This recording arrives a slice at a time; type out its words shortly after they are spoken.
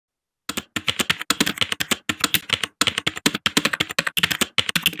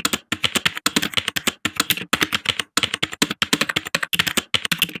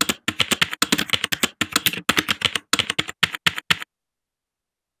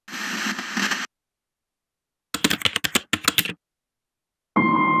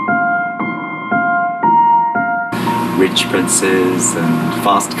rich princes and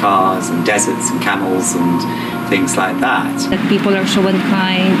fast cars and deserts and camels and things like that. That people are so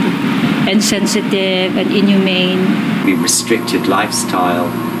unkind, insensitive and inhumane. We restricted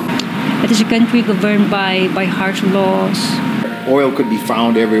lifestyle. It is a country governed by harsh laws. Oil could be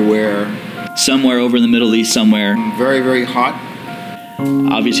found everywhere. Somewhere over in the Middle East somewhere. Very, very hot.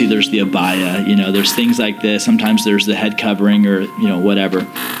 Obviously there's the abaya, there's things like this. Sometimes there's the head covering or, whatever.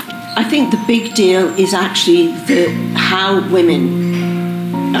 I think the big deal is actually how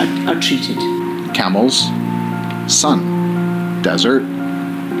women are treated. Camels, sun, desert,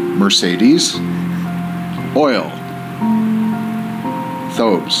 Mercedes, oil,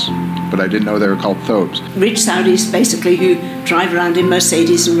 thobes. But I didn't know they were called thobes. Rich Saudis, basically, who drive around in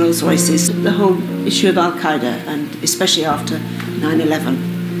Mercedes and Rolls Royces. The whole issue of Al-Qaeda, and especially after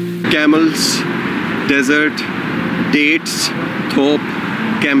 9/11. Camels, desert, dates, thobe,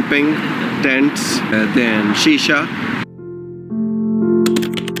 camping, tents, then shisha.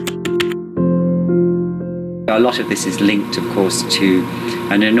 A lot of this is linked, of course, to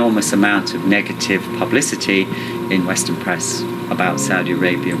an enormous amount of negative publicity in Western press about Saudi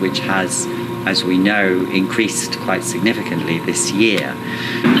Arabia, which has, as we know, increased quite significantly this year.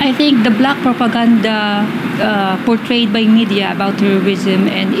 I think the black propaganda portrayed by media about terrorism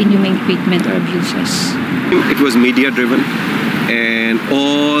and inhumane treatment or abuses. It was media driven, and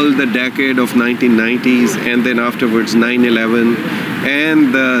all the decade of 1990s and then afterwards 9/11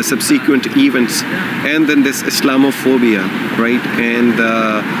 and the subsequent events, and then this Islamophobia, right? And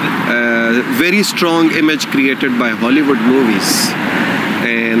very strong image created by Hollywood movies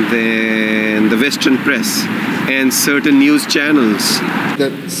and then the Western press and certain news channels.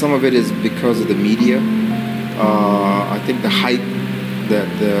 That some of it is because of the media. I think the hype that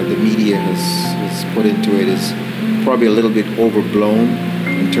the media has put into it is probably a little bit overblown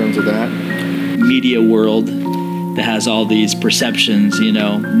in terms of that. Media world that has all these perceptions,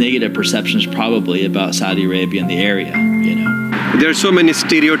 negative perceptions probably about Saudi Arabia and the area, There are so many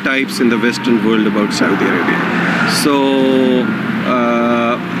stereotypes in the Western world about Saudi Arabia. So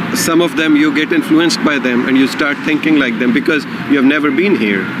some of them you get influenced by them and you start thinking like them because you have never been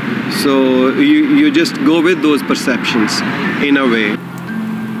here. So you just go with those perceptions in a way.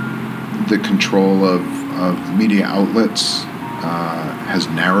 The control of media outlets has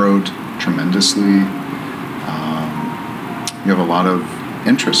narrowed tremendously. You have a lot of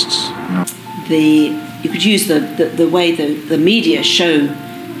interests. You could use the way the media show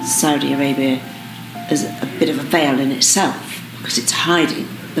Saudi Arabia as a bit of a veil in itself, because it's hiding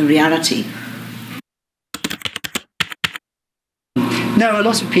the reality. No,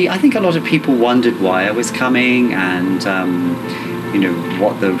 I think a lot of people wondered why I was coming and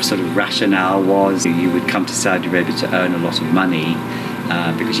what the sort of rationale was. You would come to Saudi Arabia to earn a lot of money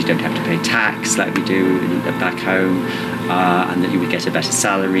because you don't have to pay tax like we do back home, and that you would get a better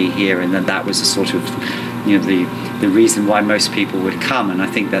salary here, and that was a sort of the reason why most people would come, and I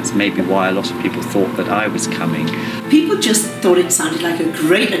think that's maybe why a lot of people thought that I was coming. People just thought it sounded like a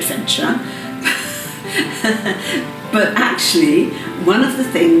great adventure, but actually one of the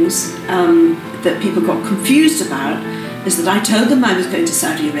things that people got confused about is that I told them I was going to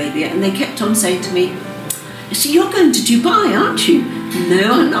Saudi Arabia, and they kept on saying to me, "So you're going to Dubai, aren't you?" "No,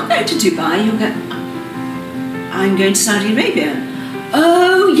 I'm not going to Dubai." "I'm going to Saudi Arabia."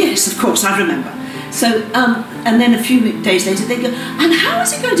 "Oh yes, of course, I remember." So, and then a few days later they go, "And how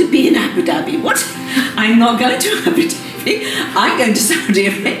is it going to be in Abu Dhabi?" "What? I'm not going to Abu Dhabi. I'm going to Saudi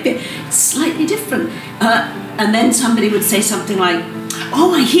Arabia." It's slightly different. And then somebody would say something like, "Oh,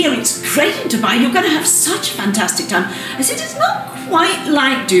 I hear it's great in Dubai. You're going to have such a fantastic time." I said, "It's not quite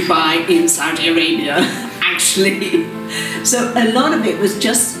like Dubai in Saudi Arabia, actually." So a lot of it was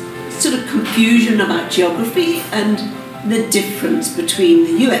just sort of confusion about geography and the difference between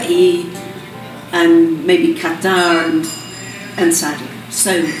the UAE and maybe Qatar and Saudi.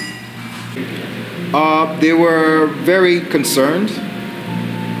 So they were very concerned,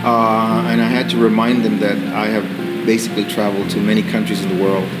 and I had to remind them that I have basically traveled to many countries in the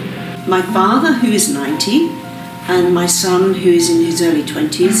world. My father, who is 90, and my son, who is in his early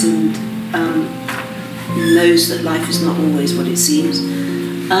 20s and knows that life is not always what it seems,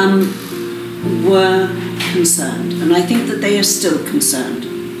 were concerned, and I think that they are still concerned.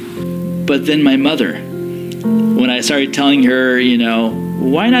 But then my mother, when I started telling her,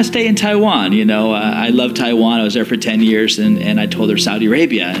 why not stay in Taiwan? I love Taiwan. I was there for 10 years, and I told her Saudi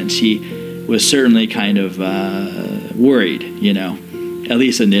Arabia, and she was certainly kind of worried, at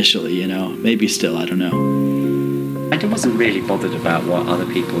least initially, maybe still, I don't know. I wasn't really bothered about what other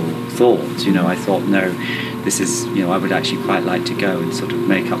people thought. You know, I thought, no, this is, you know, I would actually quite like to go and sort of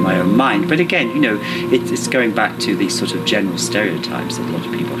make up my own mind. But again, you know, it's going back to these sort of general stereotypes that a lot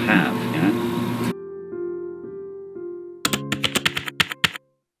of people have, you know.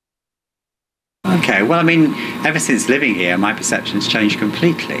 Okay, well, I mean, ever since living here, my perception's changed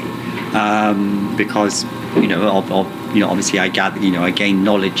completely, because obviously I gather, I gain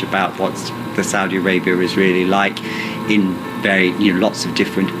knowledge about what the Saudi Arabia is really like in lots of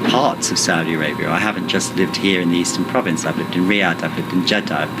different parts of Saudi Arabia. I haven't just lived here in the Eastern Province. I've lived in Riyadh, I've lived in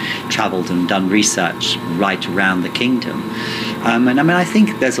Jeddah, I've travelled and done research right around the kingdom, and I mean, I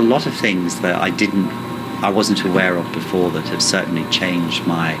think there's a lot of things that I wasn't aware of before that have certainly changed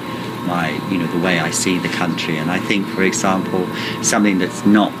the way I see the country. And I think, for example, something that's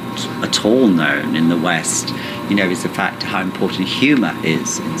not at all known in the West, is the fact how important humour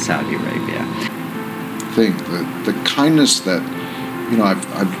is in Saudi Arabia. I think the kindness that,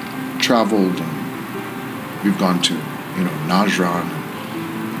 I've traveled and we've gone to, Najran,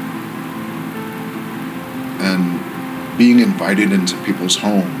 and being invited into people's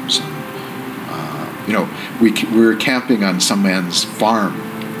homes. And, we were camping on some man's farm.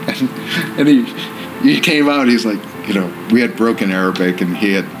 And he came out, he's like, we had broken Arabic and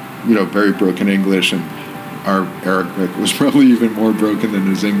he had, very broken English, and our Arabic was probably even more broken than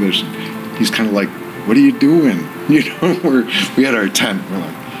his English. And he's kind of like, what are you doing? We had our tent. We're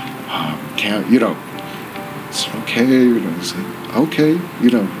like, can't, it's okay. It's like, okay,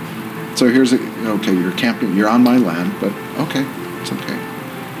 so here's okay, you're camping, you're on my land, but okay, it's okay.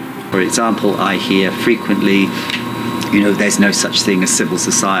 For example, I hear frequently, there's no such thing as civil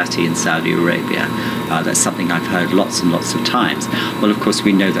society in Saudi Arabia. That's something I've heard lots and lots of times. Well, of course,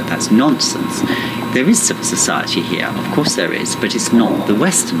 we know that that's nonsense. There is civil society here, of course there is, but it's not the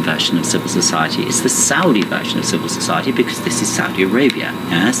Western version of civil society. It's the Saudi version of civil society, because this is Saudi Arabia,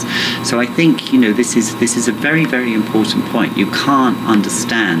 yes? So I think, this is a very, very important point. You can't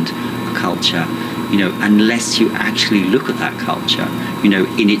understand a culture, unless you actually look at that culture,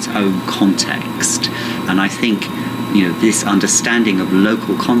 in its own context. And I think, this understanding of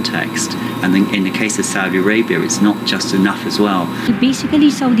local context, and then in the case of Saudi Arabia, it's not just enough as well. Basically,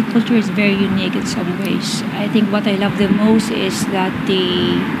 Saudi culture is very unique in some ways. I think what I love the most is that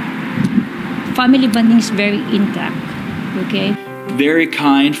the family bonding is very intact, okay? Very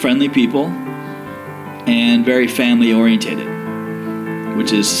kind, friendly people, and very family orientated,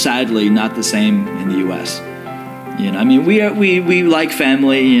 which is sadly not the same in the U.S. We like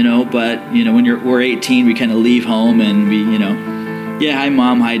family, but when we're 18, we kind of leave home and we, hi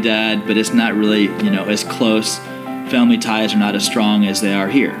mom, hi dad, but it's not really, as close. Family ties are not as strong as they are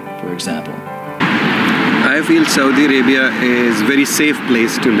here, for example. I feel Saudi Arabia is a very safe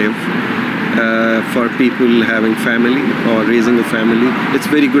place to live for people having family or raising a family. It's a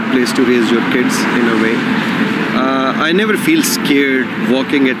very good place to raise your kids in a way. I never feel scared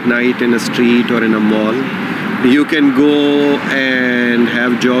walking at night in a street or in a mall. You can go and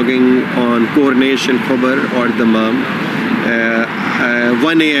have jogging on Coronation, Khobar or Dammam.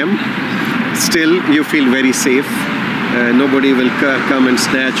 1 a.m. Still, you feel very safe. Nobody will come and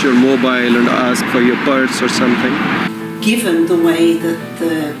snatch your mobile and ask for your purse or something. Given the way that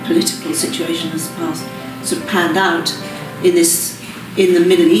the political situation has sort of panned out in the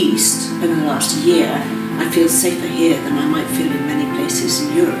Middle East over the last year, I feel safer here than I might feel in many places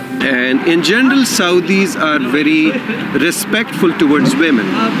in Europe. And in general, Saudis are very respectful towards women,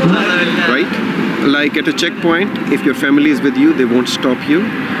 right? Like at a checkpoint, if your family is with you, they won't stop you.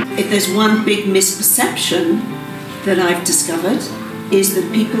 If there's one big misperception that I've discovered, is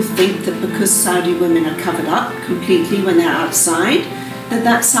that people think that because Saudi women are covered up completely when they're outside,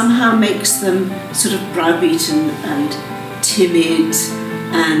 that somehow makes them sort of browbeaten and timid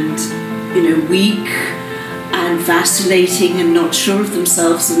and, weak and vacillating and not sure of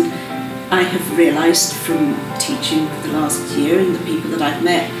themselves. And I have realised from teaching for the last year and the people that I've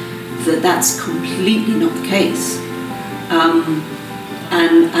met that that's completely not the case.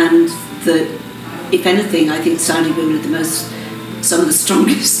 And that, if anything, I think Saudi women are some of the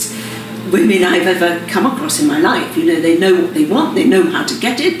strongest women I've ever come across in my life. They know what they want, they know how to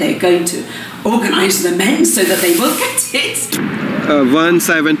get it, they're going to organise the men so that they will get it. Once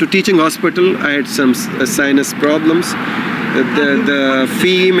I went to teaching hospital, I had some sinus problems. The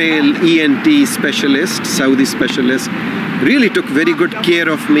female ENT specialist, Saudi specialist, really took very good care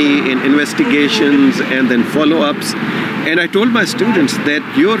of me in investigations and then follow-ups. And I told my students that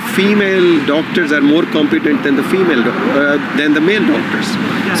your female doctors are more competent than the male doctors.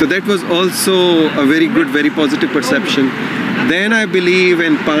 So that was also a very good, very positive perception. Then I believe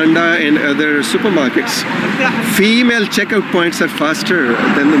in Panda and other supermarkets. Female checkout points are faster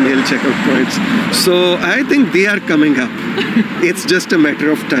than the male checkout points. So I think they are coming up. It's just a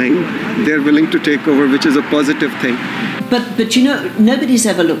matter of time. They're willing to take over, which is a positive thing. But you know, nobody's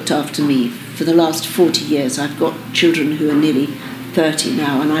ever looked after me for the last 40 years. I've got children who are nearly 30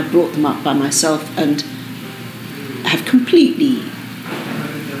 now, and I brought them up by myself and have completely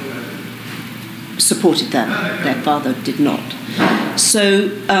supported them. Their father did not. So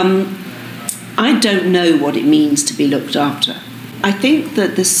I don't know what it means to be looked after. I think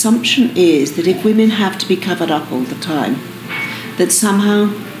that the assumption is that if women have to be covered up all the time, that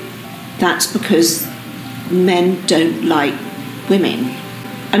somehow that's because men don't like women.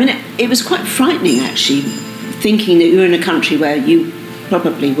 I mean, it was quite frightening, actually, thinking that you were in a country where you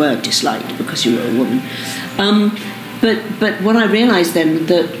probably were disliked because you were a woman. But what I realised then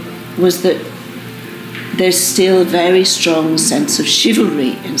was that there's still a very strong sense of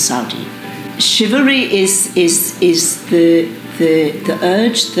chivalry in Saudi. Chivalry is the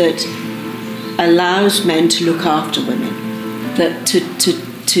urge that allows men to look after women, that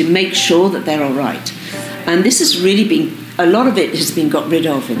to make sure that they're all right. And this has really been, a lot of it has been got rid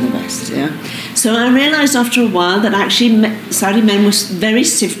of in the West. Yeah? So I realised after a while that actually Saudi men were very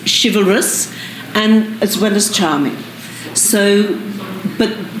chivalrous and as well as charming. So,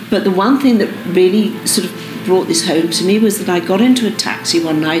 but the one thing that really sort of brought this home to me was that I got into a taxi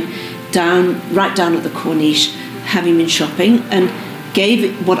one night right down at the Corniche, having been shopping, and gave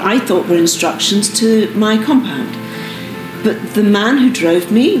it what I thought were instructions to my compound. But the man who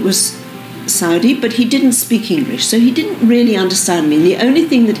drove me was Saudi, but he didn't speak English, so he didn't really understand me. And the only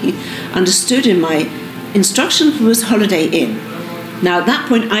thing that he understood in my instructions was Holiday Inn. Now, at that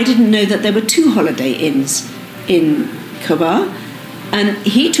point, I didn't know that there were 2 Holiday Inns in Khobar, and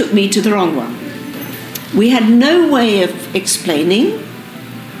he took me to the wrong one. We had no way of explaining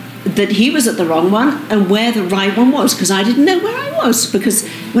that he was at the wrong one and where the right one was, because I didn't know where I was, because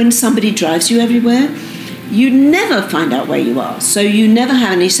when somebody drives you everywhere, you never find out where you are, so you never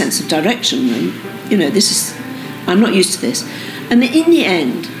have any sense of direction. And, you know, I'm not used to this. And in the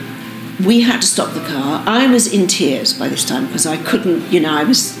end, we had to stop the car. I was in tears by this time because I couldn't,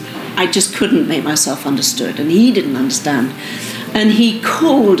 I just couldn't make myself understood, and he didn't understand. And he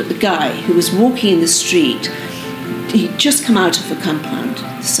called a guy who was walking in the street. He'd just come out of a compound,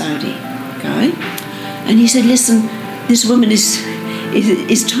 the Saudi guy, and he said, "Listen, this woman is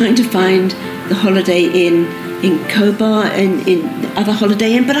trying to find the Holiday Inn in Khobar and in other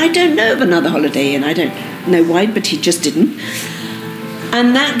Holiday Inn, but I don't know of another Holiday Inn. I don't know why, but he just didn't."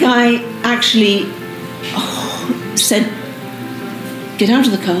 And that guy actually said, "Get out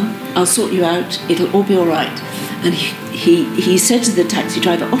of the car, I'll sort you out, it'll all be all right." And he said to the taxi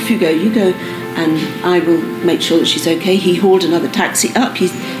driver, "Off you go, and I will make sure that she's okay." He hauled another taxi up. He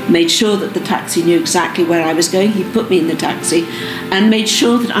made sure that the taxi knew exactly where I was going. He put me in the taxi and made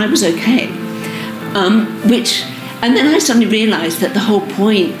sure that I was okay. And then I suddenly realised that the whole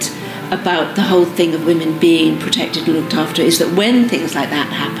point about the whole thing of women being protected and looked after is that when things like that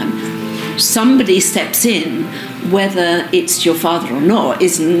happen, somebody steps in, whether it's your father or not,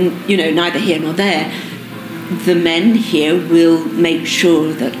 isn't, neither here nor there. The men here will make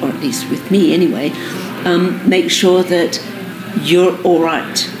sure that, or at least with me anyway, make sure that you're all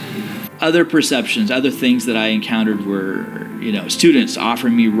right. Other perceptions, other things that I encountered were, students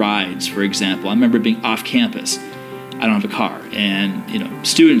offering me rides, for example. I remember being off campus. I don't have a car. And,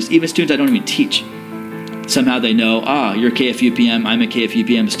 students I don't even teach. Somehow they know, you're KFUPM, I'm a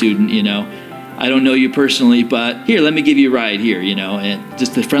KFUPM student, I don't know you personally, but here, let me give you a ride here, and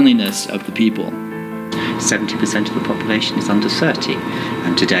just the friendliness of the people. 70% of the population is under 30,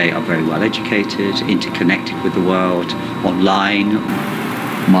 and today are very well educated, interconnected with the world, online.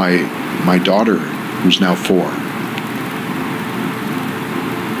 My daughter, who's now 4,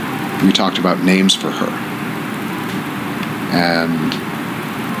 we talked about names for her. And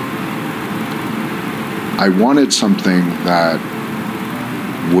I wanted something that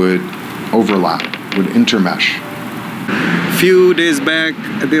would overlap, would intermesh. Few days back,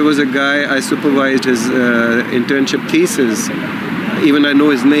 there was a guy, I supervised his internship thesis. Even I know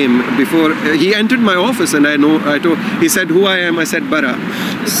his name. Before he entered my office, and he said who I am. I said Bara.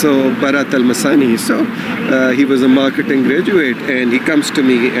 So Barat Al-Masani. So he was a marketing graduate, and he comes to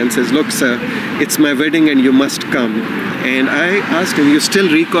me and says, "Look, sir, it's my wedding, and you must come." And I asked him, "You still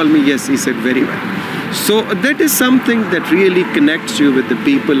recall me?" "Yes." He said, "Very well." So that is something that really connects you with the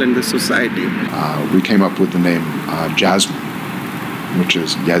people and the society. We came up with the name Jasmine, which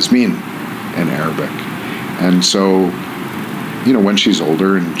is Yasmin in Arabic. And so, when she's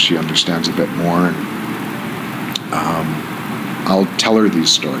older and she understands a bit more, and I'll tell her these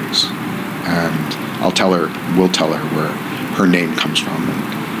stories, and we'll tell her where her name comes from,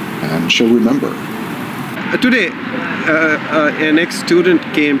 and she'll remember. Today, an ex-student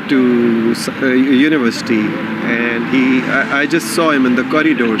came to university, and I just saw him in the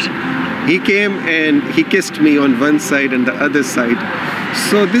corridors. He came and he kissed me on one side and the other side.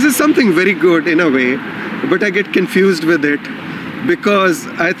 So this is something very good in a way, but I get confused with it because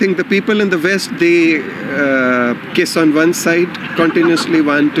I think the people in the West, they kiss on one side continuously,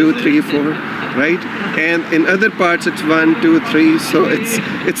 1, 2, 3, 4, right? And in other parts it's 1, 2, 3. So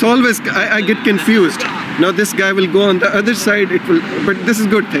it's always, I get confused. Now this guy will go on the other side, but this is a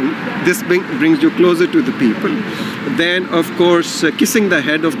good thing. This brings you closer to the people. Then, of course, kissing the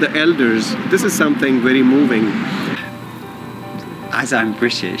head of the elders, this is something very moving. As I'm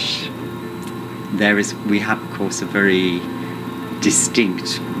British, we have, of course, a very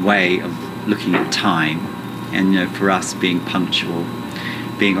distinct way of looking at time. And, for us, being punctual,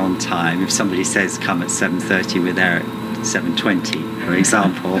 being on time. If somebody says come at 7:30, we're there at 7:20, for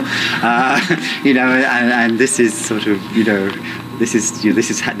example. And this is sort of, this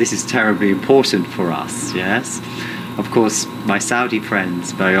is terribly important for us. Yes. Of course, my Saudi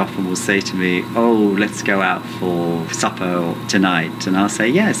friends very often will say to me, "Oh, let's go out for supper tonight," and I'll say,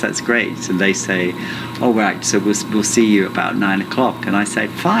 "Yes, that's great." And they say, "Oh, right, so we'll see you about 9 o'clock." And I say,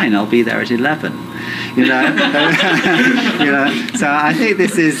 "Fine, I'll be there at 11." So I think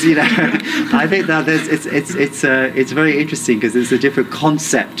this is, I think that it's very interesting because it's a different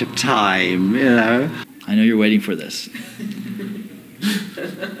concept of time. I know you're waiting for this.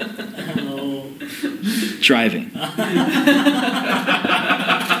 Driving.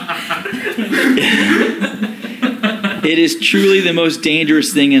 It is truly the most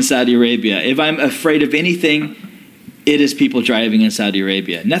dangerous thing in Saudi Arabia. If I'm afraid of anything, it is people driving in Saudi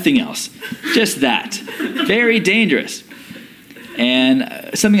Arabia. Nothing else. Just that. Very dangerous. And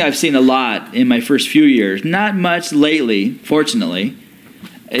something I've seen a lot in my first few years, not much lately, fortunately,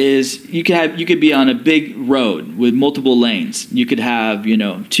 is you could be on a big road with multiple lanes. You could have,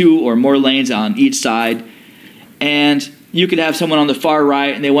 2 or more lanes on each side, and you could have someone on the far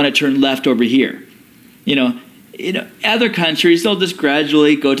right and they want to turn left over here. Other countries, they'll just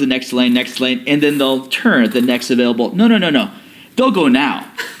gradually go to the next lane, and then they'll turn at the next available. No. They'll go now.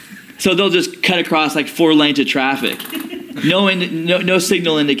 So they'll just cut across like 4 lanes of traffic. No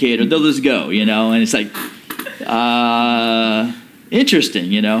signal indicator. They'll just go, and it's like, interesting,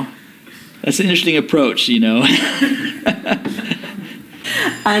 That's an interesting approach,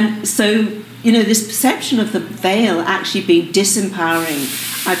 And so, this perception of the veil actually being disempowering,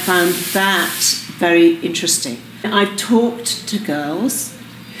 I found that very interesting. I've talked to girls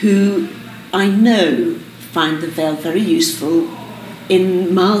who I know find the veil very useful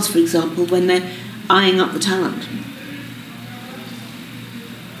in Mars, for example, when they're eyeing up the talent.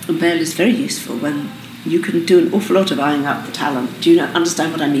 The veil is very useful when you can do an awful lot of eyeing up the talent. Do you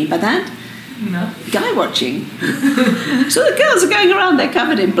understand what I mean by that? No. Guy watching. So the girls are going around, they're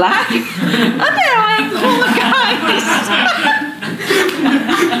covered in black, and they're eyeing all the guys.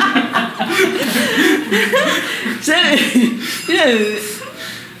 So,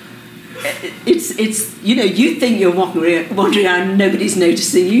 it's you think you're wandering around, nobody's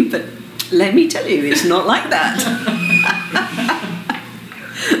noticing you, but let me tell you, it's not like that.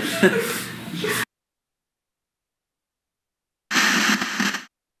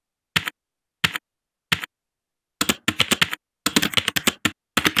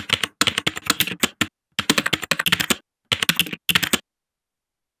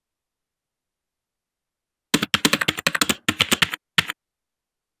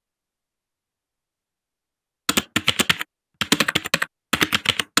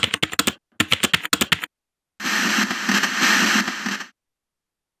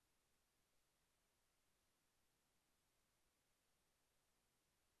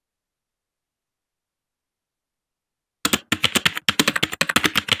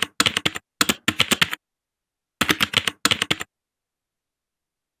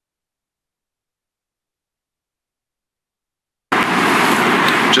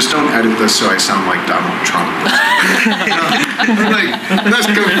 Just don't edit this so I sound like Donald Trump. Like, that's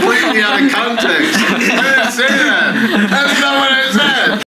completely out of context.